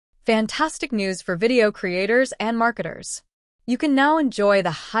Fantastic news for video creators and marketers. You can now enjoy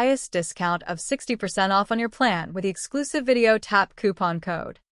the highest discount of 60% off on your plan with the exclusive Video Tap coupon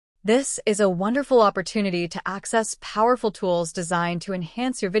code. This is a wonderful opportunity to access powerful tools designed to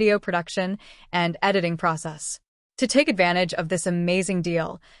enhance your video production and editing process. To take advantage of this amazing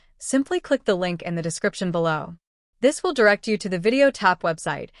deal, simply click the link in the description below. This will direct you to the Video Tap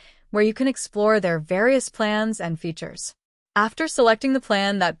website, where you can explore their various plans and features. After selecting the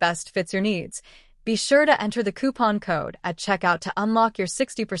plan that best fits your needs, be sure to enter the coupon code at checkout to unlock your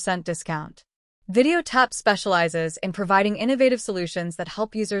 60% discount. Video Tap specializes in providing innovative solutions that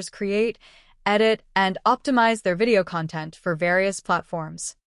help users create, edit, and optimize their video content for various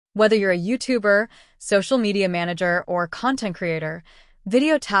platforms. Whether you're a YouTuber, social media manager, or content creator,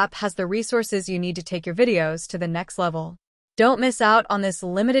 Video Tap has the resources you need to take your videos to the next level. Don't miss out on this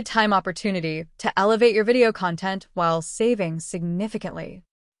limited-time opportunity to elevate your video content while saving significantly.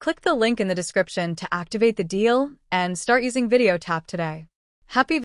 Click the link in the description to activate the deal and start using Video Tap today. Happy